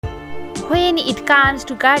When it comes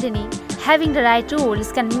to gardening, having the right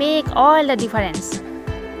tools can make all the difference.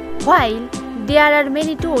 While there are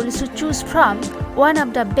many tools to choose from, one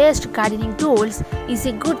of the best gardening tools is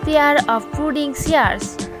a good pair of pruning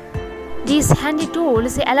shears. These handy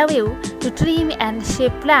tools allow you to trim and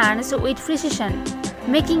shape plants with precision,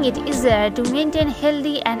 making it easier to maintain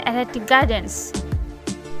healthy and attractive gardens.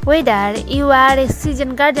 Whether you are a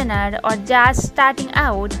seasoned gardener or just starting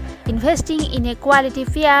out, investing in a quality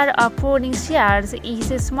pair of pruning shears is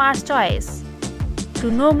a smart choice. To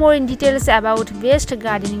know more in details about best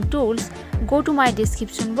gardening tools, go to my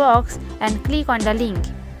description box and click on the link.